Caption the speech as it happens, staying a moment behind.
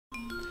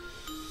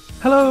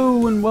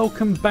Hello and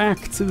welcome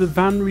back to the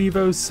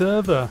VanRevo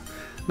server.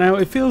 Now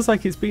it feels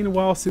like it's been a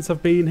while since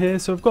I've been here,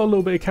 so I've got a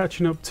little bit of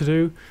catching up to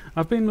do.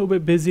 I've been a little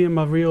bit busy in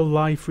my real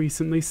life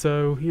recently,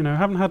 so you know,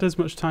 haven't had as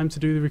much time to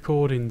do the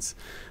recordings.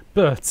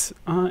 But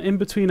in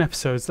between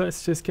episodes,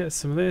 let's just get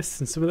some of this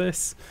and some of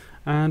this,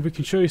 and we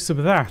can show you some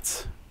of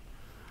that.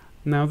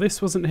 Now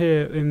this wasn't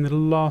here in the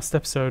last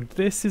episode.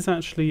 This is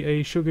actually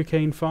a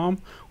sugarcane farm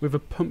with a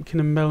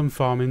pumpkin and melon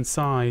farm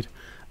inside,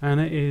 and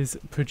it is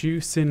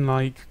producing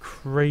like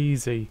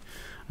crazy.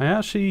 I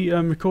actually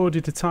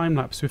recorded a time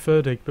lapse with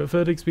Ferdig, but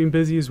Ferdig's been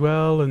busy as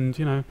well, and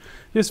you know,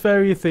 just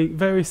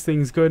various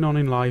things going on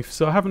in life,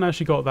 so I haven't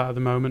actually got that at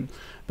the moment.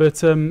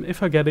 But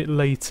if I get it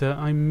later,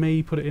 I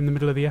may put it in the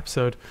middle of the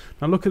episode.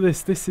 Now look at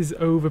this. This is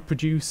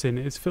overproducing.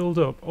 It's filled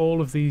up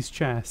all of these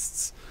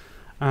chests,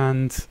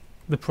 and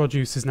the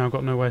produce has now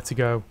got nowhere to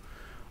go.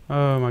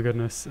 Oh my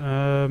goodness.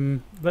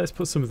 Let's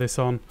put some of this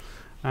on,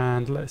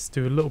 and let's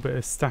do a little bit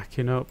of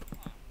stacking up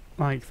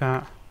like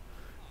that.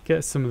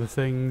 Get some of the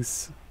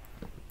things,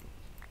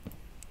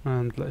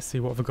 and let's see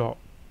what I've got.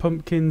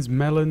 Pumpkins,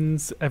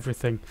 melons,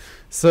 everything.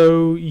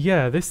 So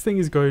yeah, this thing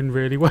is going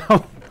really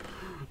well.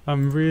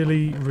 I'm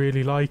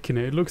really liking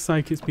it. It looks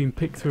like it's been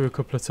picked through a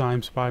couple of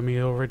times by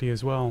me already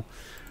as well,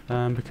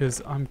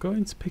 because I'm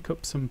going to pick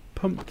up some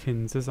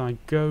pumpkins as I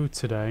go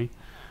today.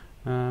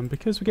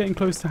 Because we're getting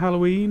close to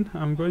Halloween,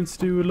 I'm going to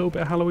do a little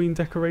bit of Halloween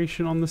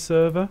decoration on the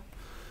server,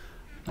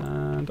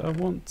 and I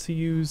want to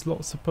use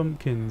lots of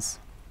pumpkins.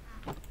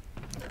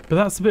 But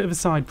that's a bit of a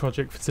side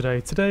project for today.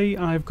 Today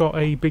I've got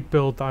a big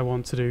build that I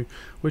want to do,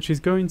 which is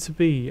going to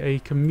be a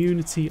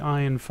community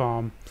iron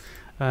farm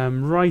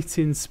right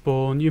in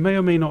spawn. You may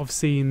or may not have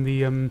seen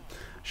the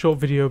short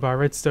video by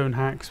Redstone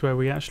Hacks where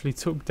we actually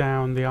took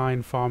down the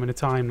iron farm in a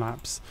time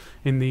lapse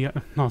in the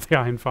not the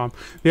iron farm,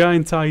 the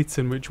Iron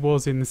Titan, which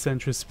was in the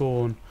centre of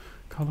spawn.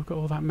 God, look at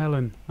all that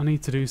melon. I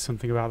need to do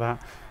something about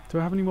that. Do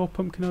I have any more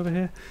pumpkin over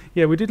here?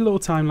 Yeah, we did a little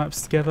time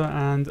lapse together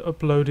and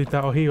uploaded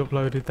that, or he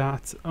uploaded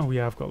that. Oh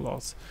yeah, I've got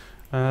lots.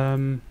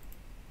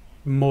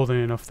 More than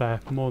enough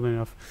there, more than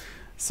enough.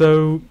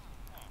 So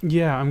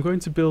yeah, I'm going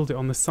to build it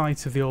on the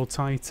site of the old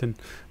Titan.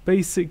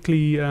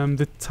 Basically,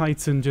 the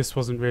Titan just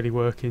wasn't really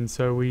working,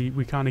 so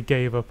we kind of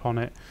gave up on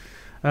it.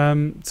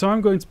 So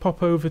I'm going to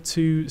pop over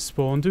to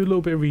spawn, do a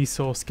little bit of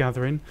resource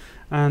gathering,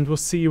 and we'll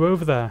see you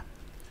over there.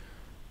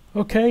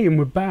 Okay, and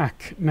we're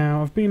back.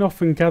 Now, I've been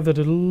off and gathered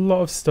a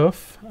lot of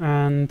stuff,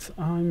 and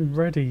I'm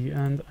ready,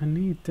 and I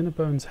need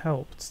Dinnerbone's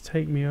help to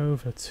take me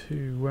over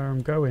to where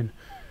I'm going.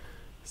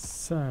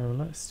 So,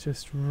 let's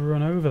just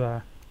run over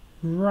there.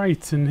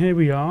 Right, and here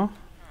we are.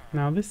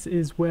 Now, this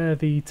is where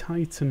the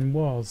Titan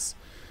was,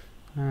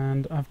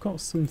 and I've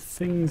got some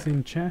things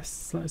in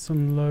chests. Let's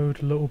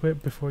unload a little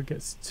bit before it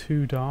gets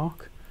too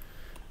dark.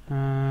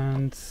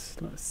 And,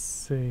 let's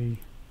see,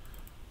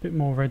 a bit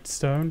more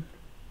redstone,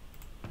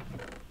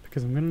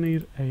 because I'm going to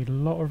need a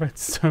lot of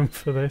redstone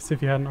for this,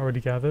 if you hadn't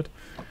already gathered.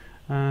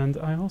 And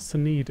I also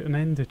need an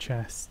ender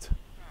chest.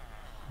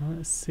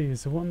 Let's see,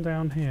 is there one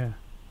down here?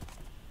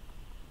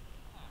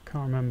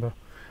 Can't remember.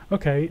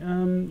 Okay,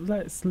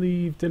 let's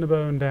leave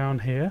Dinnerbone down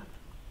here,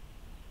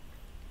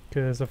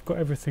 because I've got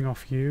everything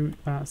off you.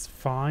 That's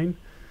fine.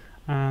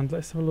 And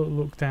let's have a little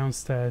look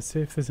downstairs, see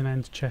if there's an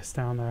ender chest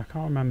down there. I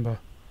can't remember.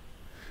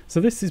 So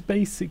this is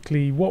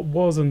basically what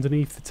was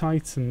underneath the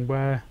Titan,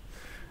 where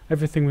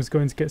everything was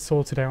going to get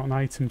sorted out and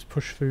items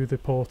pushed through the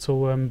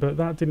portal, but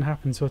that didn't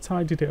happen, so I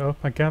tidied it up.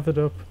 I gathered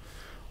up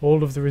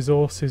all of the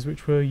resources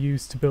which were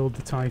used to build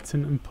the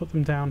Titan and put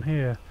them down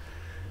here.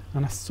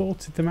 And I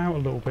sorted them out a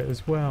little bit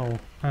as well.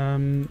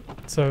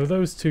 So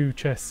those two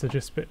chests are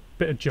just a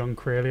bit of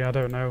junk really, I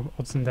don't know,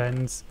 odds and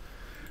ends.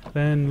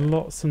 Then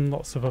lots and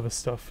lots of other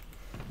stuff.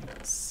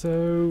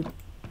 So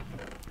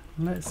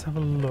let's have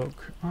a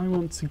look. I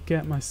want to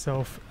get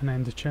myself an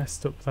ender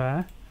chest up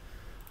there.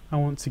 I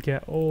want to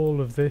get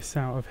all of this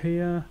out of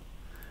here,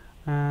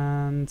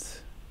 and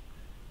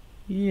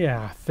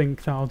yeah, I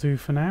think that'll do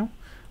for now.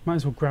 Might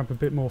as well grab a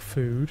bit more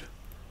food.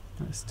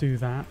 Let's do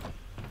that.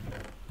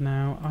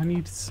 Now I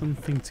need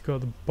something to go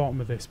at the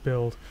bottom of this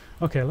build.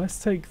 Okay, let's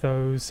take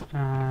those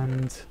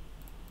and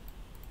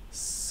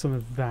some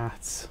of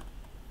that,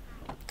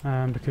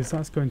 because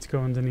that's going to go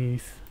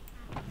underneath.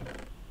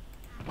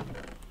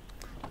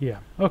 Yeah,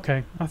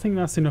 okay, I think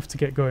that's enough to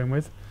get going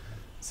with.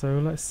 So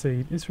let's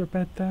see, is there a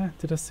bed there?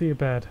 Did I see a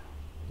bed?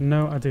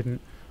 No, I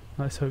didn't.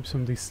 Let's hope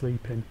somebody's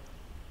sleeping.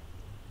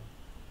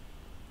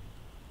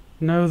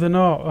 No, they're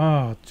not.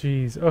 Oh,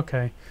 jeez.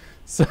 Okay,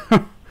 so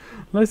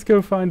let's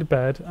go find a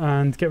bed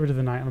and get rid of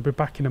the night, and I'll be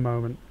back in a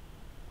moment.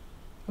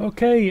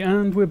 Okay,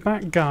 and we're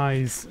back,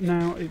 guys.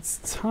 Now it's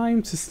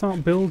time to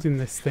start building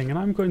this thing, and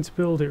I'm going to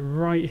build it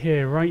right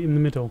here, right in the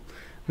middle.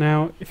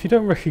 Now, if you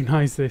don't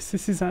recognise this,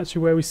 this is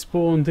actually where we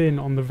spawned in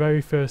on the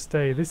very first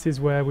day. This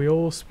is where we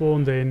all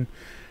spawned in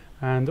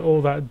and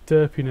all that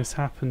derpiness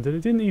happened. And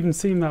it didn't even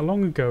seem that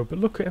long ago, but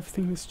look at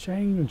everything that's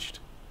changed.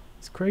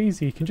 It's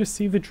crazy. You can just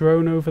see the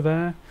drone over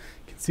there.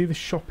 You can see the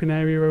shopping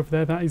area over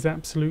there. That is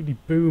absolutely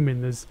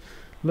booming. There's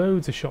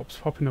loads of shops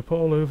popping up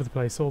all over the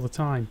place all the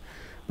time.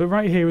 But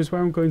right here is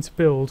where I'm going to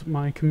build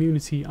my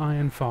community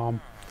iron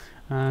farm.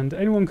 And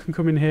anyone can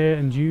come in here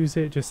and use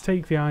it, just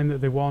take the iron that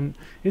they want.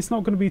 It's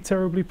not going to be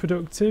terribly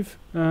productive,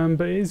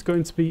 but it is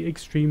going to be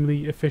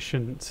extremely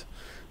efficient.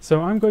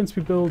 So I'm going to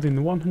be building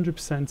the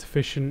 100%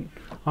 efficient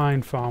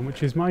iron farm,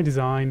 which is my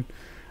design.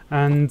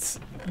 And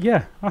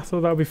yeah, I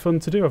thought that would be fun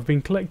to do. I've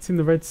been collecting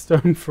the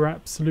redstone for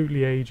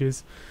absolutely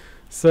ages.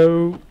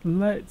 So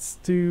let's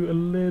do a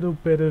little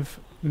bit of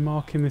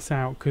marking this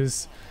out,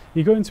 because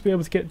you're going to be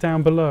able to get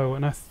down below,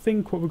 and I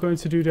think what we're going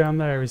to do down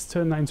there is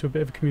turn that into a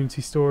bit of a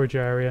community storage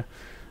area.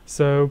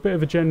 So a bit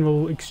of a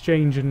general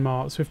exchange and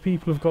mart. So if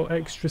people have got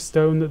extra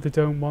stone that they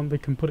don't want, they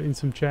can put it in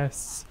some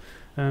chests,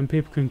 and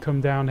people can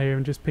come down here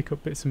and just pick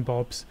up bits and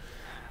bobs.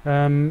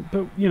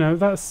 But you know,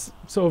 that's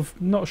sort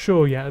of not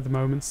sure yet at the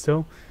moment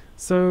still.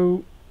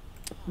 So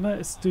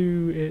let's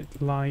do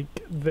it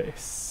like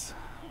this,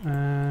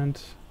 and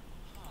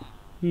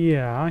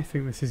yeah, I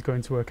think this is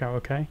going to work out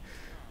okay.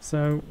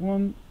 So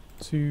 1,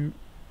 2,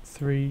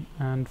 3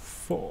 and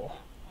 4.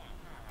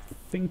 I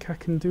think I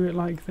can do it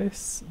like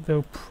this.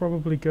 They'll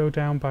probably go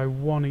down by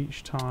 1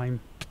 each time.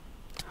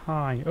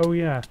 Hi. Oh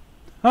yeah.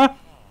 Ah!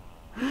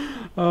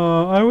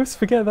 Oh, I always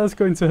forget that's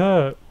going to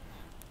hurt.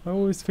 I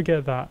always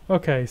forget that.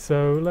 Okay,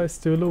 so let's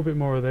do a little bit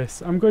more of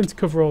this. I'm going to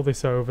cover all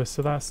this over,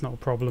 so that's not a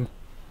problem.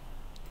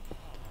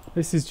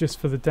 This is just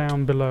for the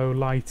down below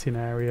lighting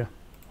area.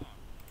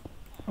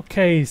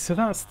 Okay, so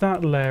that's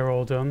that layer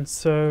all done.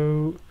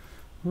 So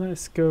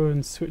let's go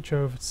and switch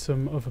over to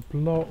some other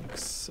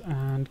blocks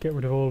and get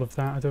rid of all of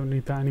that. I don't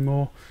need that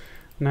anymore.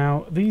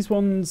 Now these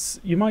ones,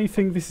 you might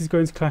think this is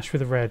going to clash with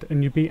the red,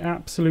 and you'd be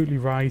absolutely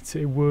right,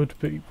 it would,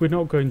 but we're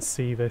not going to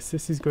see this.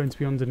 This is going to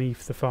be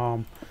underneath the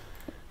farm,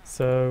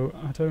 so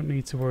I don't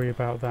need to worry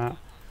about that.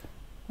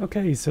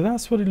 Okay, so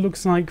that's what it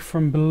looks like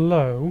from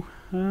below.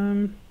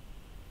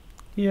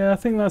 Yeah, I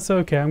think that's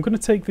okay. I'm going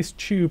to take this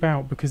tube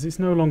out because it's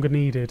no longer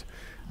needed,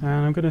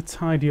 and I'm going to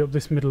tidy up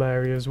this middle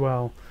area as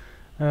well.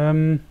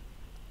 And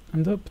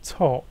up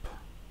top,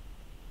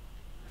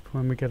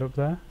 when we get up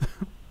there,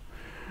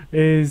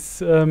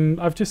 is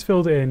I've just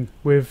filled it in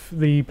with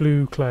the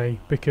blue clay,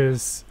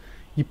 because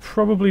you're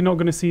probably not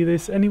going to see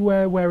this.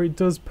 Anywhere where it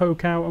does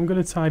poke out, I'm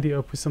going to tidy it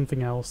up with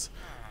something else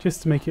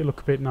just to make it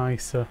look a bit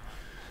nicer.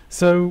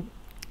 So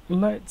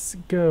let's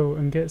go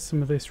and get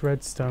some of this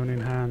redstone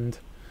in hand.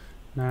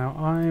 Now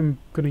I'm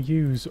going to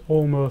use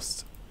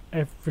almost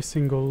every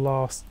single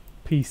last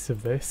piece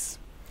of this,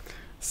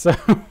 so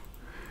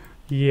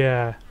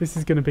yeah, this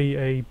is going to be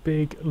a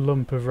big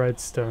lump of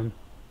redstone.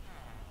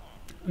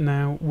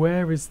 Now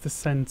where is the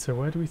centre?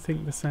 Where do we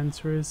think the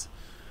centre is?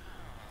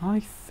 I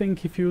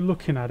think if you're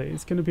looking at it,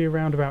 it's going to be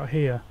around about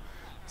here.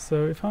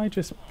 So if I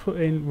just put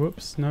in,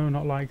 whoops, no,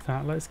 not like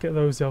that. Let's get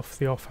those off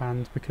the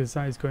offhand, because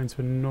that is going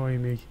to annoy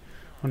me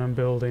when I'm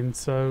building.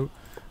 So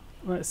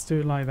let's do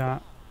it like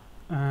that.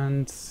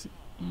 And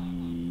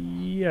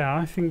yeah,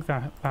 I think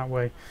that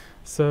way.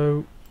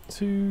 So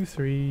 2,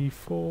 3,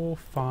 4,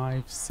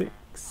 5, 6,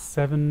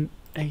 7,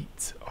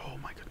 8. Oh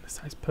my goodness,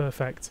 that is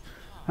perfect.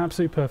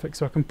 Absolutely perfect.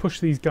 So I can push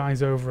these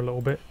guys over a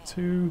little bit.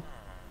 2,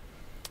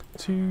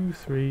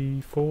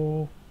 3,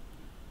 4.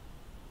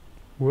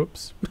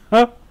 Whoops.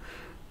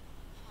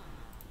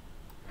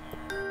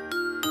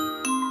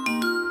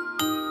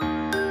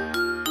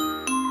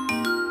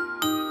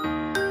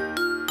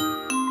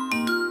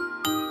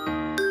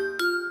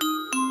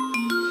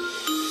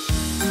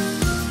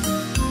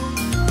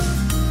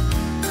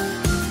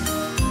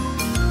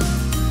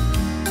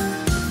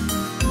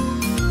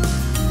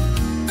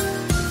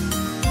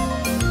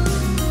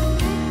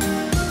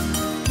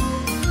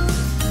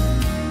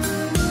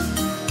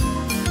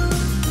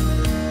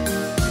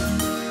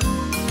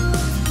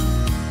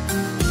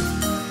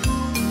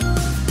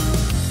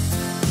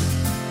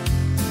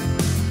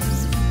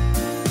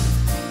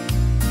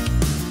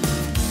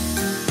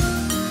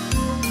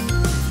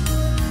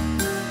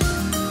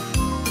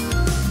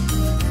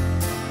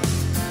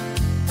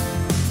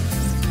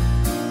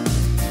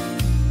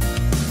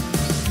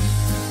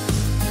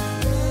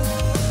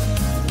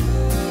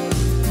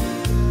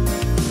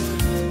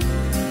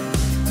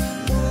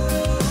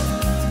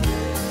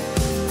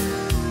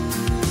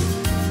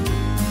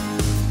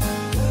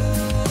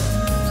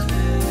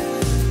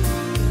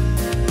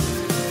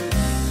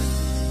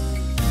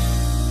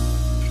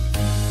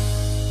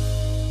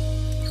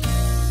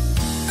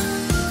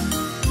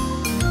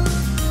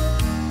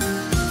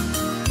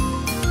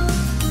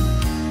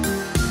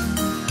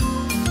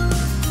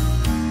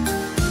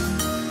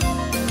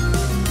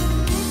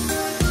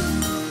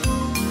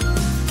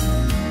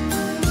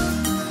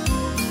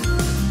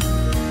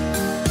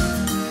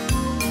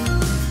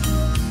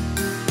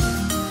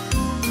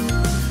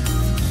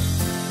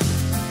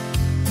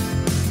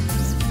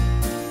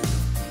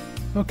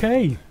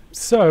 Okay,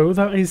 so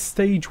that is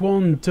stage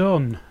 1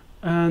 done,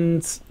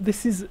 and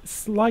this is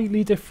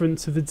slightly different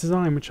to the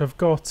design which I've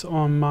got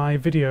on my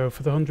video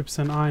for the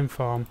 100% iron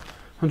farm,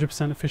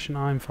 100% efficient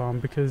iron farm,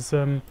 because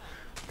kind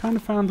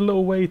of found a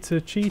little way to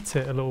cheat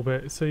it a little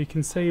bit so you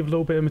can save a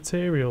little bit of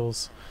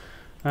materials.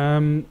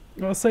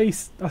 I say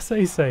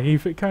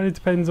save. It kind of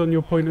depends on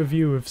your point of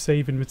view of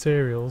saving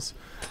materials,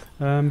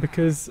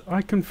 because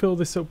I can fill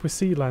this up with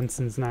sea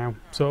lanterns now.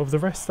 So of the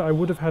rest that I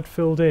would have had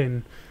filled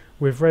in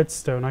with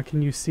redstone, I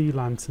can use sea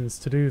lanterns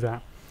to do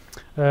that,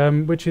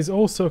 which is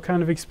also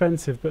kind of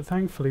expensive. But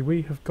thankfully,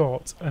 we have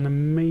got an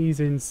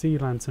amazing sea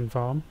lantern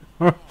farm,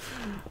 an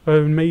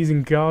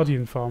amazing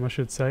guardian farm, I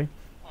should say.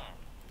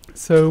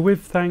 So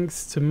with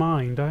thanks to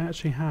Mind, I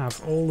actually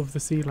have all of the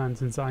sea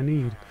lanterns that I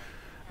need.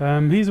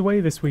 He's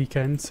away this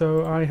weekend,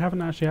 so I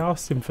haven't actually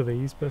asked him for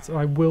these, but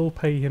I will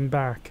pay him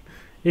back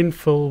in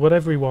full,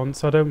 whatever he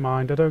wants. I don't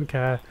mind, I don't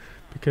care,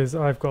 because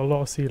I've got a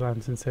lot of sea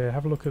lanterns here.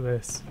 Have a look at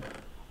this.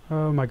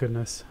 Oh my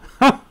goodness.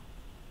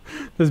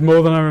 There's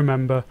more than I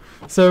remember.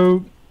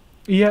 So,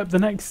 yep, the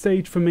next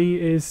stage for me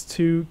is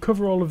to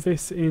cover all of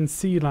this in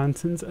sea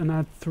lanterns and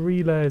add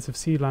 3 layers of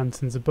sea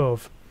lanterns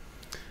above.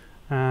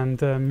 And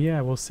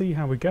yeah, we'll see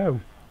how we go.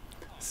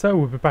 So,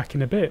 we'll be back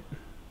in a bit.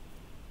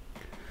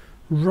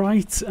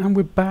 Right, and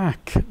we're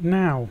back.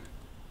 Now,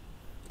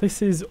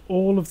 this is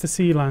all of the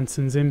sea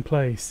lanterns in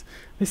place.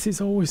 This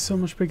is always so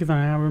much bigger than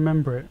I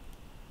remember it.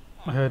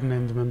 I heard an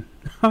Enderman.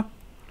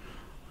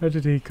 Where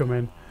did he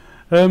come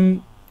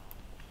in?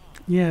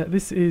 Yeah,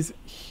 this is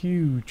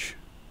huge.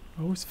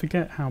 I always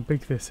forget how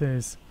big this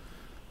is.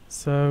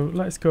 So,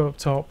 let's go up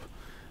top.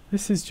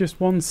 This is just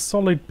one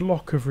solid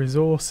block of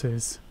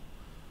resources.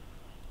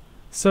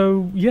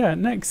 So, yeah,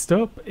 next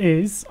up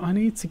is I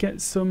need to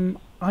get some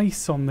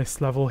ice on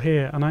this level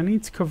here, and I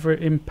need to cover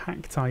it in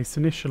packed ice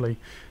initially,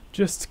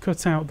 just to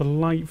cut out the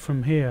light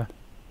from here.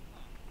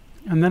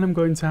 And then I'm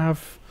going to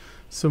have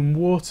some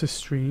water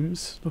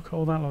streams. Look at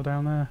all that lot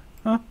down there.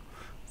 Huh?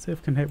 Let's see if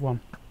I can hit one.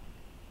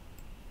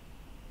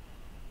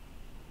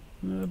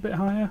 A bit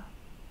higher.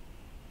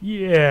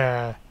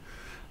 Yeah.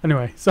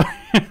 Anyway, so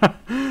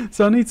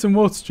so I need some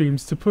water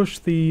streams to push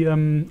the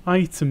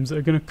items that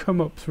are going to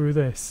come up through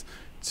this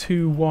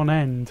to one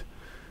end.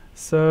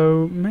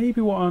 So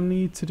maybe what I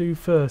need to do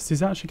first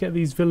is actually get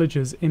these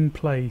villagers in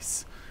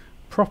place,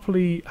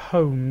 properly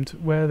homed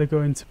where they're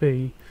going to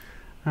be,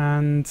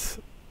 and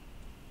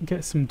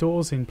get some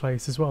doors in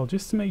place as well,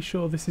 just to make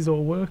sure this is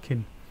all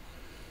working.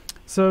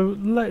 So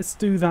let's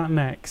do that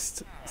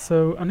next.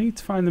 So I need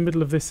to find the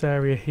middle of this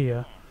area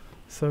here.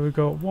 So we've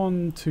got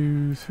 1,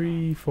 2,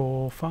 3,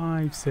 4,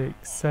 5,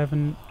 6,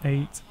 7,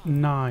 8,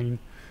 9.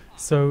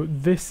 So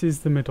this is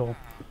the middle.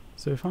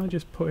 So if I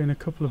just put in a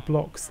couple of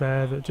blocks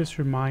there that just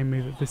remind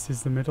me that this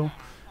is the middle.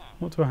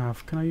 What do I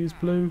have? Can I use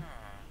blue?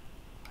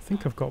 I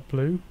think I've got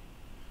blue.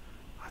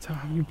 I don't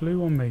have any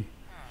blue on me.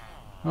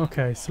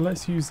 Okay, so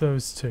let's use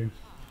those two.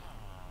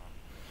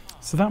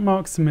 So that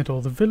marks the middle.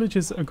 The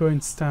villagers are going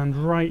to stand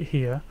right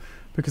here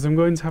because I'm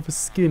going to have a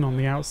skin on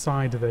the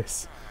outside of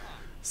this.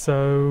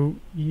 So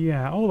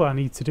yeah, all that I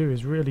need to do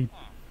is really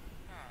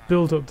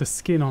build up the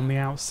skin on the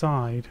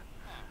outside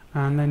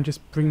and then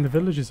just bring the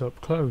villagers up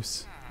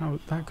close. Oh,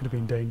 that could have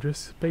been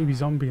dangerous. Baby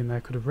zombie in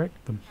there could have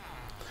wrecked them.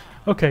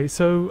 Okay,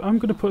 so I'm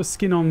going to put a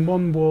skin on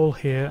one wall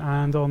here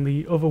and on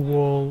the other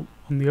wall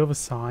on the other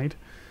side.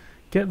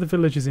 Get the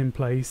villagers in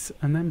place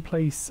and then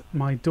place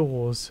my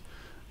doors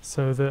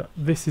so that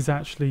this is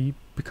actually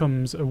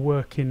becomes a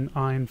working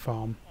iron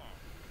farm.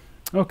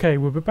 Okay,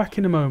 we'll be back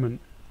in a moment.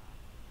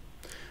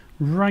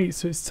 Right,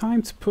 so it's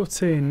time to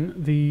put in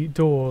the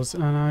doors,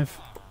 and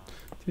I've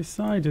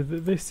decided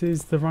that this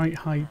is the right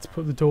height to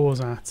put the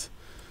doors at.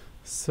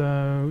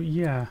 So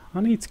yeah,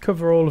 I need to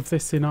cover all of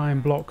this in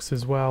iron blocks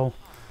as well,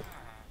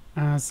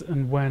 as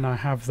and when I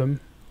have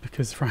them,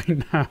 because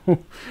right now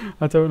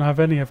I don't have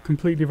any. I've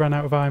completely ran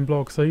out of iron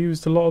blocks. I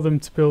used a lot of them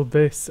to build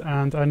this,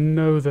 and I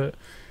know that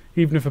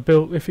even if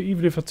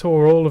I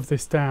tore all of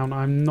this down,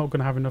 I'm not going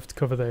to have enough to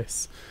cover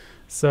this.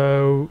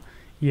 So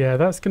yeah,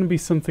 that's going to be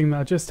something that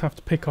I just have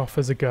to pick off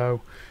as I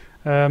go.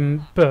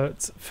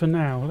 But for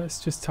now,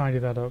 let's just tidy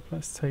that up.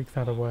 Let's take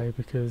that away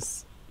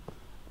because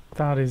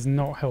that is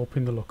not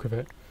helping the look of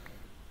it.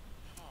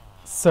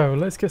 So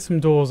let's get some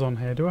doors on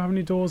here. Do I have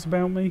any doors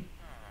about me?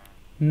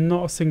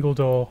 Not a single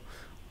door.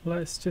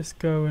 Let's just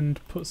go and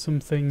put some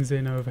things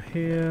in over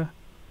here.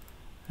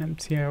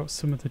 Empty out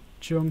some of the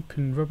junk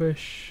and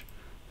rubbish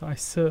that I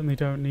certainly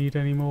don't need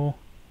anymore.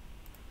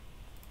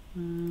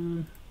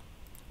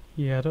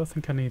 Yeah, I don't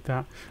think I need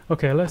that.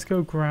 Okay, let's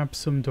go grab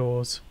some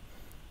doors.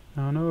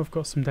 Now I know I've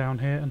got some down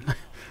here, and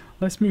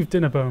let's move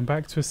Dinnerbone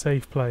back to a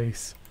safe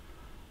place.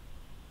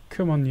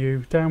 Come on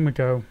you, down we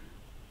go.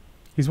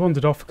 He's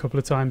wandered off a couple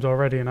of times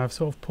already and I've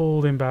sort of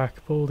pulled him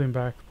back, pulled him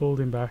back, pulled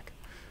him back.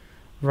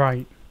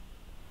 Right.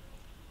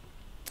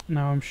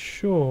 Now I'm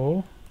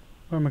sure...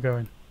 Where am I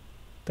going?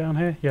 Down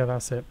here? Yeah,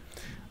 that's it.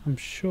 I'm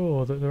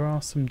sure that there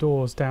are some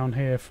doors down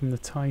here from the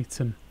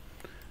Titan.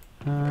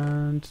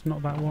 And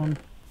not that one.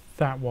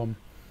 That one.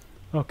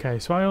 Okay,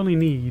 so I only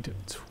need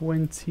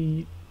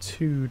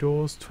 22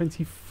 doors.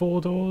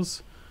 24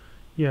 doors?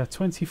 Yeah,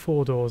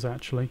 24 doors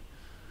actually.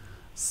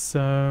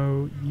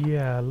 So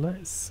yeah,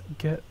 let's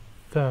get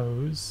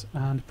those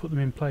and put them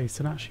in place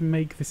and actually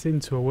make this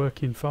into a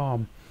working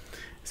farm.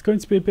 It's going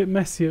to be a bit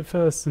messy at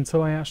first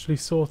until I actually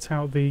sort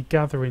out the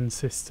gathering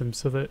system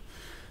so that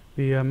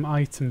the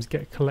items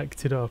get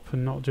collected up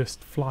and not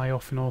just fly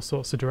off in all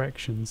sorts of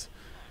directions.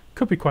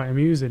 Could be quite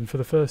amusing for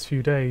the first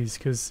few days,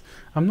 because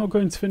I'm not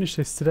going to finish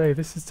this today.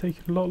 This has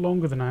taken a lot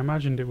longer than I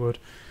imagined it would.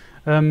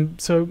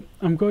 So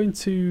I'm going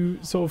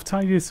to sort of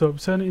tidy this up,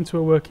 turn it into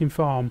a working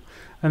farm,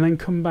 and then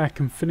come back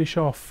and finish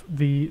off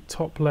the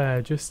top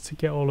layer just to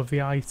get all of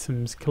the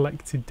items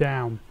collected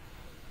down.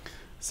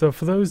 So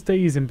for those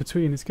days in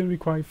between, it's going to be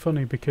quite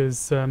funny,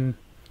 because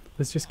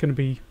there's just going to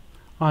be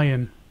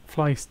iron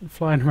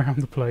flying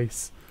around the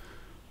place.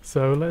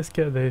 So let's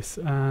get this,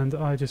 and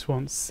I just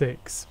want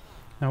 6.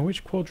 Now,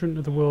 which quadrant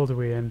of the world are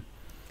we in?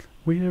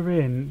 We are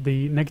in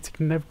the negative.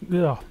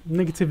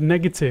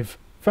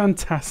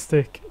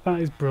 Fantastic. That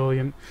is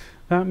brilliant.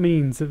 That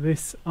means that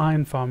this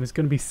iron farm is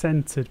going to be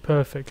centered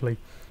perfectly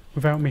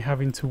without me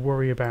having to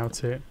worry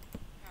about it.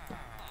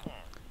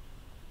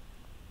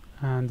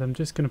 And I'm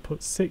just going to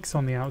put 6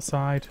 on the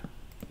outside.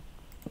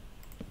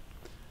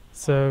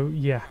 So,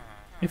 yeah.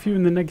 If you're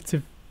in the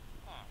negative...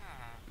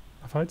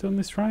 Have I done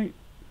this right?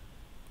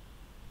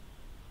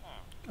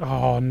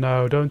 Oh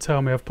no, don't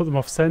tell me I've put them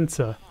off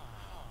centre.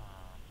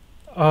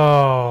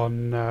 Oh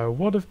no,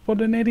 what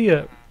an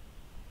idiot.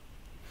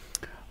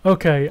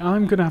 Okay,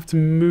 I'm going to have to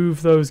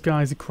move those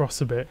guys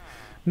across a bit.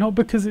 Not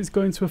because it's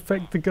going to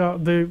affect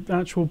the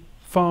actual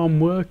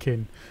farm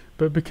working,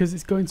 but because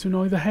it's going to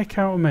annoy the heck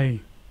out of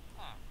me.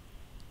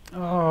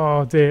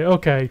 Oh dear,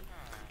 okay.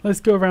 Let's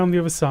go around the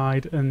other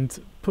side and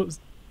put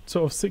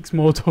sort of 6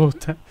 more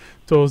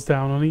doors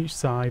down on each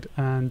side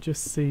and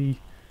just see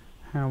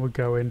how we're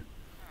going.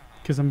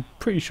 Because I'm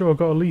pretty sure I've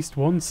got at least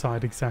one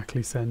side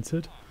exactly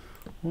centered.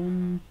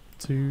 1,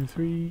 2,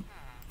 3,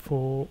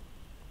 4,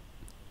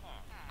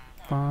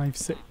 5,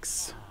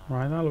 6.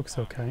 Right, that looks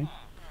okay.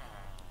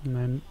 And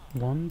then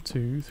 1,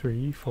 2,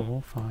 3,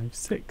 4, 5,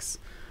 6.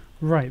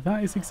 Right,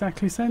 that is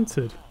exactly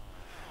centered.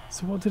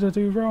 So what did I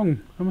do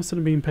wrong? I mustn't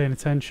have been paying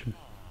attention.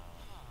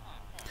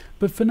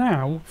 But for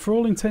now, for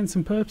all intents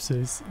and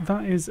purposes,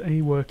 that is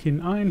a working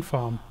iron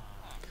farm.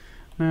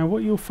 Now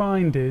what you'll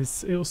find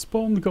is it'll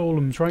spawn the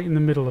golems right in the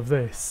middle of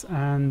this,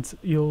 and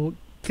you'll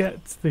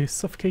get the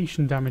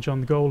suffocation damage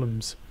on the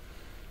golems.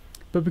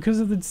 But because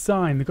of the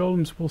design, the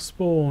golems will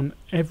spawn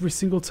every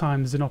single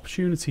time there's an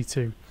opportunity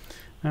to.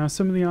 Now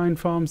some of the iron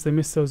farms, they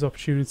miss those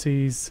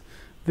opportunities.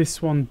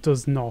 This one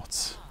does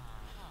not.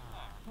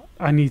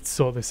 I need to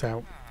sort this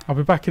out. I'll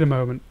be back in a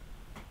moment.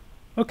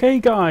 Okay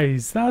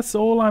guys, that's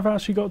all I've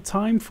actually got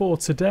time for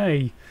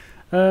today.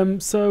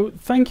 So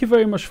thank you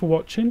very much for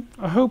watching.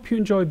 I hope you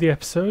enjoyed the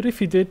episode.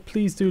 If you did,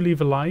 please do leave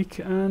a like,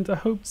 and I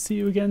hope to see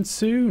you again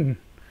soon.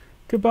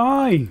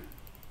 Goodbye.